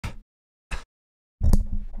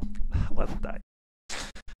die.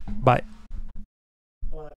 Bye.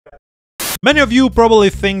 Many of you probably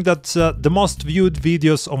think that the most viewed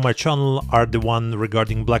videos on my channel are the one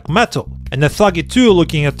regarding black metal. And I thug it too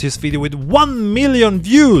looking at this video with 1 million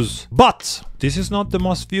views. But this is not the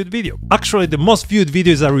most viewed video. Actually, the most viewed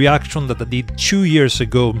video is a reaction that I did 2 years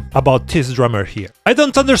ago about this drummer here. I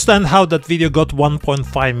don't understand how that video got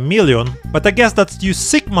 1.5 million, but I guess that you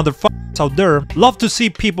sick motherfuckers out there love to see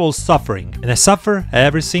people suffering. And I suffer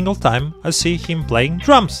every single time I see him playing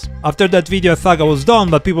drums. After that video I thought I was done,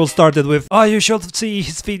 but people started with, "Oh, you should see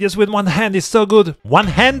his videos with one hand, it's so good." One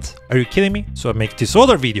hand? Are you kidding me? So I make this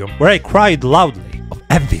other video where I cried loudly of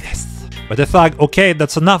enviness. But I thought, okay,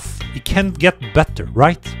 that's enough. It can't get better,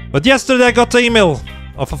 right? But yesterday I got an email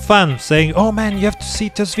of a fan saying, "Oh man, you have to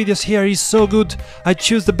see those videos here, he's so good. I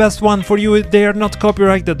choose the best one for you, they are not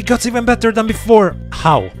copyrighted. It got even better than before."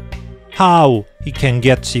 How? How he can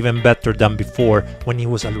get even better than before when he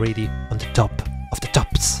was already on the top of the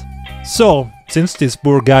tops? So, since this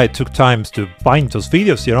poor guy took time to find those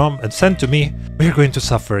videos, you know, and send to me, we're going to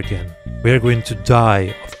suffer again. We're going to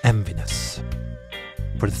die of enviness.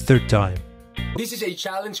 For the third time. This is a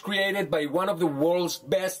challenge created by one of the world's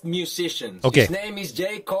best musicians. Okay. His name is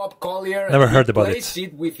Jacob Collier. Never and heard he about plays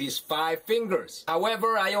it with his 5 fingers.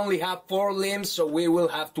 However, I only have 4 limbs, so we will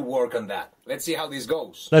have to work on that. Let's see how this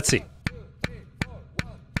goes. Let's see.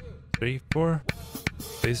 3, 4,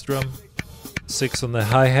 bass drum, 6 on the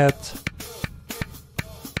hi-hat,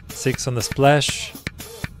 6 on the splash.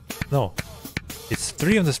 No, it's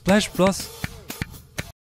 3 on the splash plus.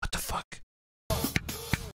 What the fuck?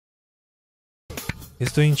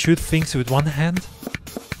 He's doing 2 things with one hand.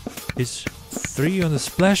 It's 3 on the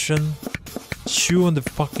splash and 2 on the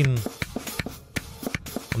fucking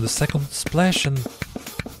on the second splash, and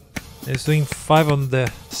he's doing 5 on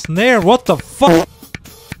the snare. What the fuck?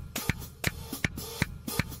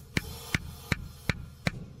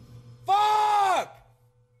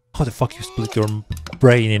 How the fuck you split your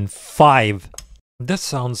brain in 5? That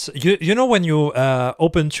sounds... You know when you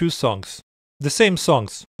open 2 songs, the same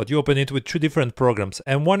songs, but you open it with 2 different programs,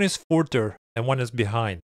 and one is further and one is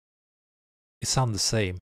behind. It sounds the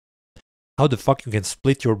same. How the fuck you can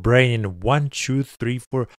split your brain in 1, 2, 3,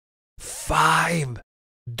 4, 5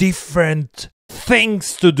 different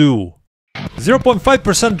things to do?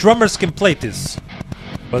 0.5% drummers can play this.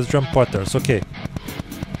 Bass drum partners, okay.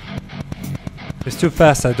 It's too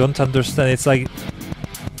fast, I don't understand. It's like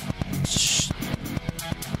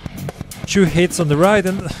 2 hits on the right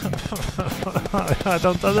and I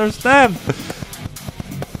don't understand.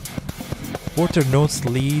 Quarter notes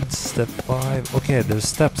lead, step 5. Okay, there's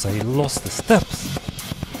steps. I lost the steps.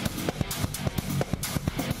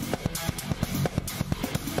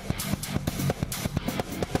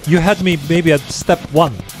 You had me maybe at step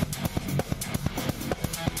 1.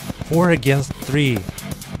 4 against 3.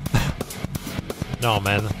 No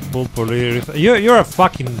man, full poly. You're a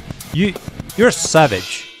fucking you're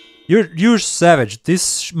savage. You're savage.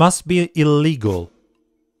 This must be illegal.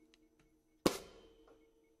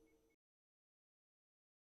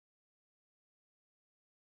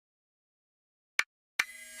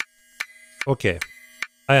 Okay,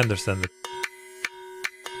 I understand it.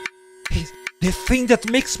 The thing that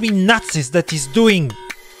makes me nuts is that he's doing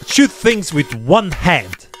 2 things with one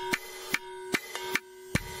hand.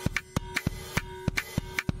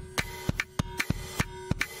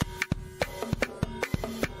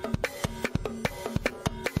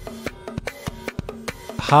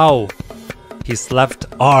 How his left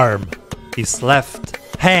arm, his left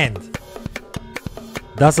hand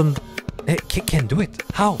doesn't can do it?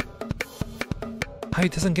 How he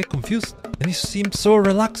doesn't get confused and he seems so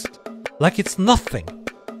relaxed, like it's nothing.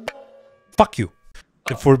 Fuck you.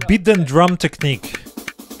 The forbidden drum technique.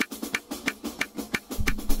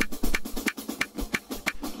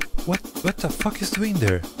 What the fuck is doing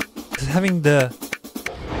there? Is having the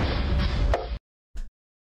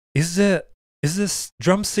Is this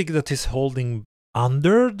drumstick that is holding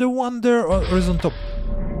under the one there, or is on top?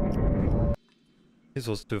 This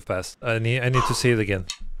was too fast. I need to see it again.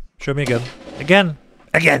 Show me again. Again!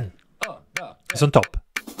 It's on top.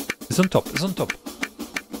 It's on top. It's on top.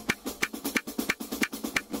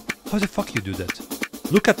 How the fuck you do that?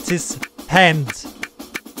 Look at his hand.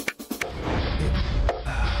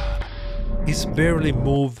 He's barely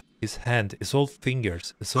move his hand. It's all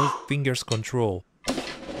fingers. It's all fingers control.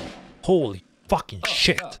 Holy fucking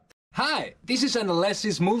shit. Hi, this is an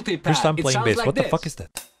Alessis multipad. First time playing bass. Like what this. the fuck is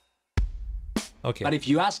that? Okay. But if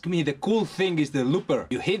you ask me, the cool thing is the looper.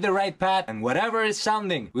 You hit the right pad and whatever is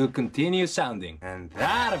sounding will continue sounding. And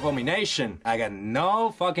that abomination, I got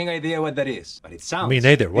no fucking idea what that is. But it sounds Me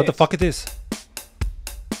neither. What the this. fuck it is?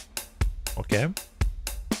 Okay.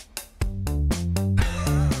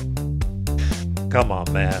 Come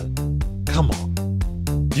on, man. Come on.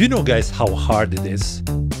 Do you know, guys, how hard it is?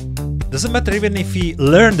 Doesn't matter even if he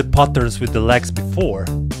learned the patterns with the legs before.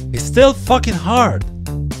 It's still fucking hard.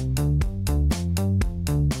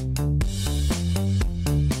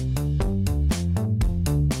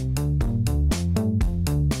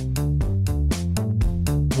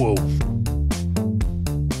 Whoa.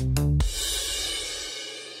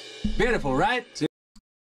 Beautiful, right?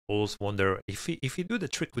 Always wonder if he do the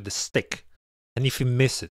trick with the stick, and if he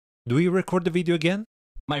miss it, do we record the video again?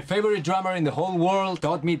 My favorite drummer in the whole world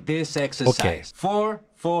taught me this exercise. Okay. 4,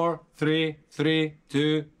 4, 3, 3,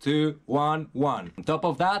 2, 2, 1, 1. On top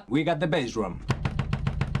of that, we got the bass drum.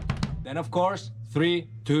 Then of course, 3,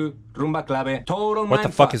 2, rumba clave. Total What the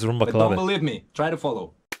fuck is rumba but clave? Don't believe me. Try to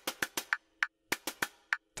follow.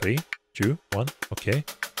 3, 2, 1. Okay.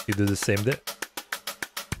 You do the same there.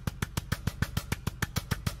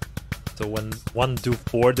 So when one do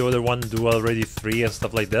 4, the other one do already 3 and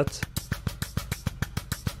stuff like that.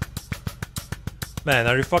 Man,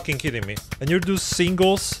 are you fucking kidding me? And you do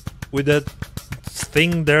singles with that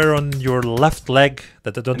thing there on your left leg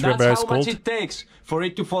that I don't remember how it's called. That's how much it takes for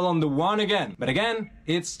it to fall on the 1 again. But again,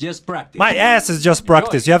 it's just practice. My ass is just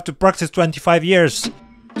practice. You have to practice 25 years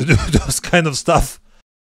to do those kind of stuff.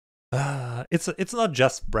 It's not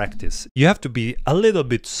just practice. You have to be a little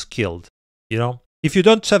bit skilled, you know? If you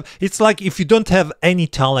don't have, it's like if you don't have any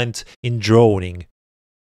talent in drawing.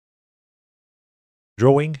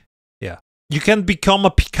 Drawing? Yeah. You can become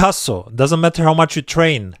a Picasso. Doesn't matter how much you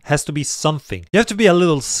train. Has to be something. You have to be a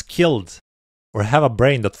little skilled. Or have a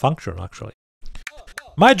brain that functions, actually.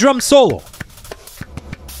 My drum solo.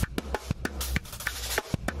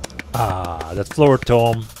 Ah, that floor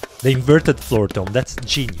tom. The inverted floor tom. That's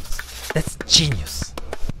genius. That's genius.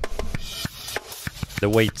 The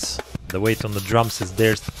weight. The weight on the drums is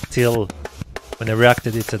there still when I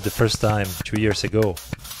reacted it at the first time 2 years ago.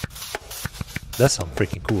 That sounds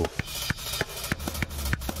freaking cool.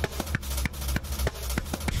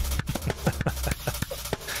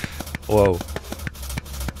 Whoa.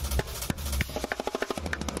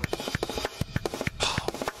 Oh,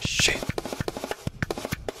 shit.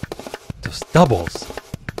 Those doubles.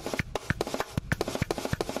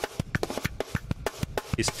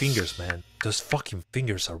 His fingers, man. Those fucking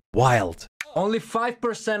fingers are wild. Only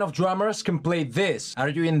 5% of drummers can play this. Are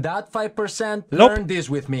you in that 5%? Nope. Learn this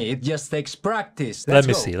with me. It just takes practice. Let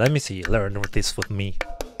me see. Learn this with me.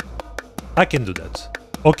 I can do that.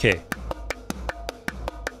 Okay.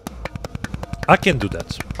 I can do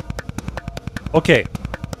that. Okay.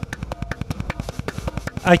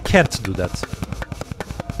 I can't do that.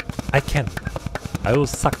 I can't. I will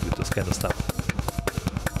suck with this kind of stuff.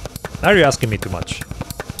 Now you're asking me too much.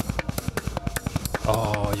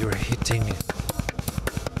 Oh, you're hitting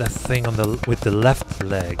that thing on the with the left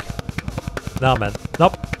leg. No, man.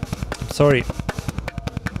 Nope. I'm sorry.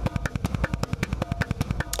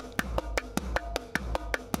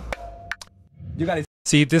 You got it.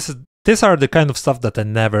 See, these are the kind of stuff that I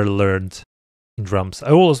never learned in drums.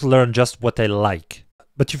 I always learn just what I like.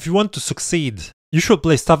 But if you want to succeed, you should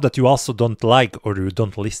play stuff that you also don't like or you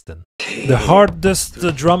don't listen. The hardest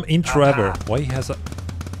drum intro ever. Why he has a...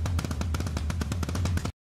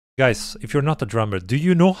 Guys, if you're not a drummer, do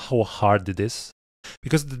you know how hard it is?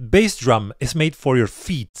 Because the bass drum is made for your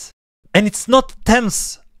feet. And it's not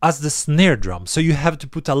tense as the snare drum. So you have to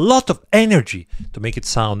put a lot of energy to make it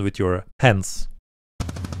sound with your hands.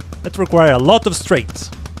 That requires a lot of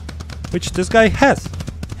strength. Which this guy has.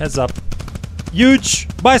 Has a huge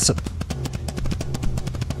bicep.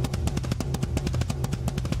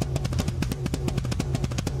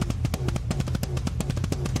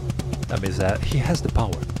 That means that he has the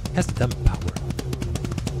power. He has the damn power.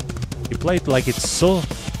 He played like it's so...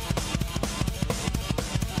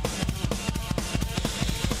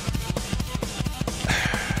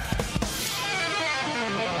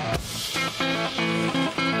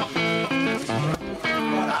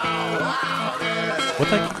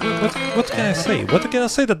 What can I say? What can I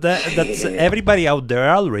say that's everybody out there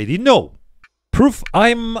already know? Proof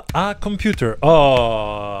I'm a computer.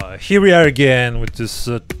 Oh, here we are again with this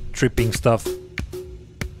tripping stuff.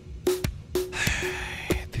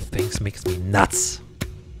 These things makes me nuts.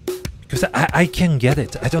 Because I can't get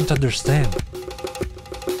it. I don't understand.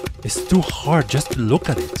 It's too hard just to look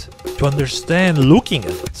at it. To understand looking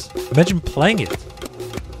at it. Imagine playing it.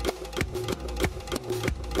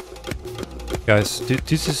 Guys,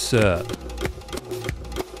 this is...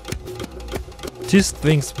 these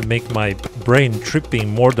things make my brain tripping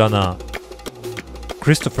more than a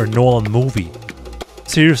Christopher Nolan movie.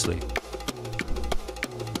 Seriously.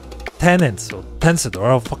 Tenants or Tencent or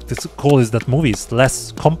how the fuck this call is that movie is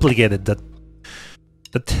less complicated that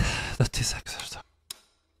is exercise.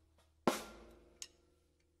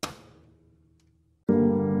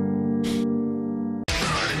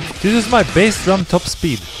 This is my bass drum top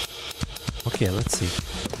speed. Okay, let's see.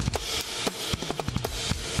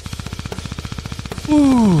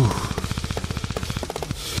 Ooh.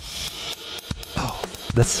 Oh,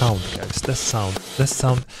 that sound, guys. That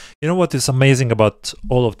sound. You know what is amazing about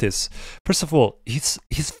all of this? First of all, he's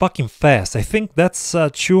fucking fast. I think that's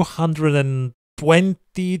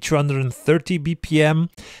 220, 230 BPM.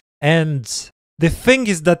 And the thing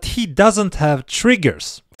is that he doesn't have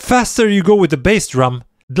triggers. Faster you go with the bass drum,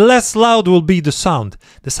 the less loud will be the sound.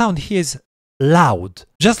 The sound here is loud.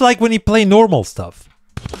 Just like when you play normal stuff.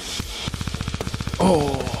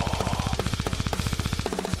 Oh.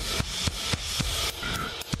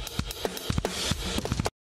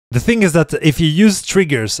 The thing is that if you use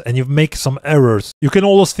triggers and you make some errors, you can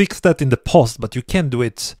always fix that in the post, but you can't do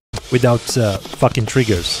it without fucking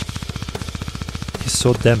triggers. He's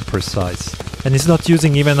so damn precise. And he's not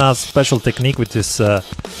using even a special technique with his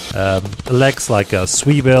legs like a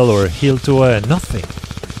swivel or heel to nothing.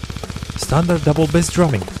 Standard double bass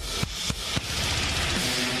drumming.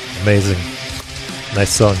 Amazing.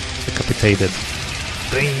 Nice song. Decapitated.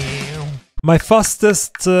 My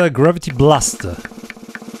fastest gravity blaster.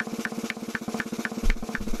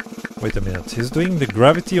 Wait a minute. He's doing the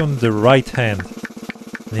gravity on the right hand.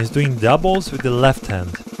 And he's doing doubles with the left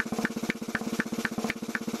hand.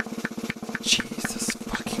 Jesus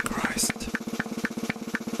fucking Christ.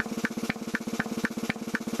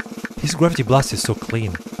 His gravity blast is so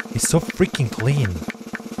clean. It's so freaking clean.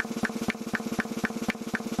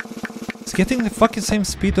 It's getting the fucking same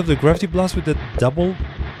speed of the gravity blast with the double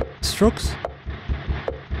strokes.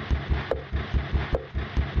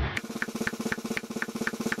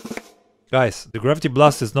 Guys, the gravity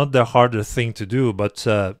blast is not the harder thing to do, but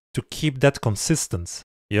to keep that consistency,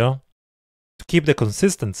 you know? To keep the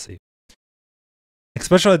consistency.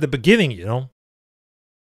 Especially at the beginning, you know?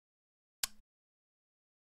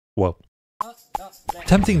 Well.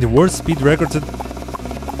 Attempting the worst speed records at...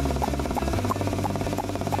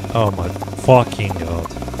 Oh my fucking god.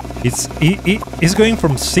 He's going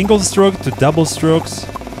from single stroke to double strokes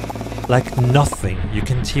like nothing. You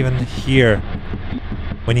can't even hear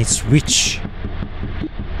when he switch.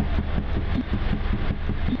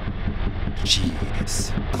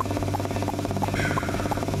 Jeez.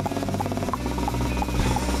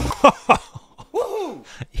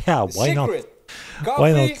 Yeah, why not? Coffee,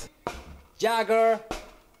 why not? Jagger,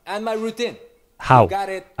 and my routine. How?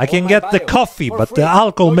 I can get the coffee, but the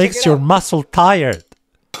alcohol makes your muscle tired.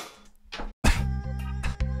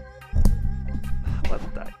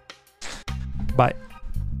 Bye.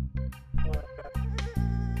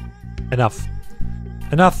 Enough.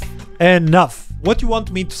 Enough. Enough. What do you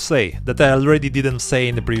want me to say that I already didn't say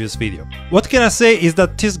in the previous video? What can I say is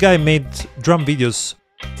that this guy made drum videos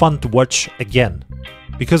fun to watch again.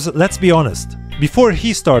 Because let's be honest, before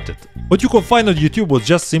he started, what you could find on YouTube was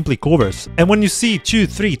just simply covers. And when you see 2,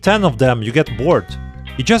 3, 10 of them, you get bored.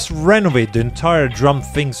 You just renovate the entire drum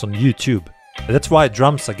things on YouTube. And that's why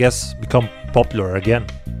drums, I guess, become popular again.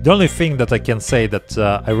 The only thing that I can say that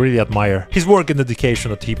I really admire his work and dedication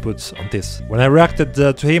that he puts on this. When I reacted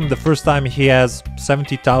to him the first time, he has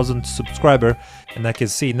 70,000 subscribers, and I can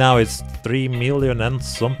see now it's 3 million and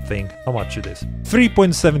something. How much it is?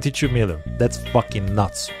 3.72 million. That's fucking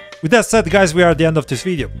nuts. With that said, guys, we are at the end of this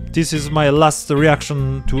video. This is my last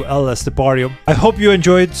reaction to El Estepario. I hope you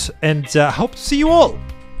enjoyed, and hope to see you all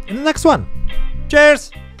in the next one. Cheers!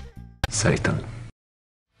 Satan.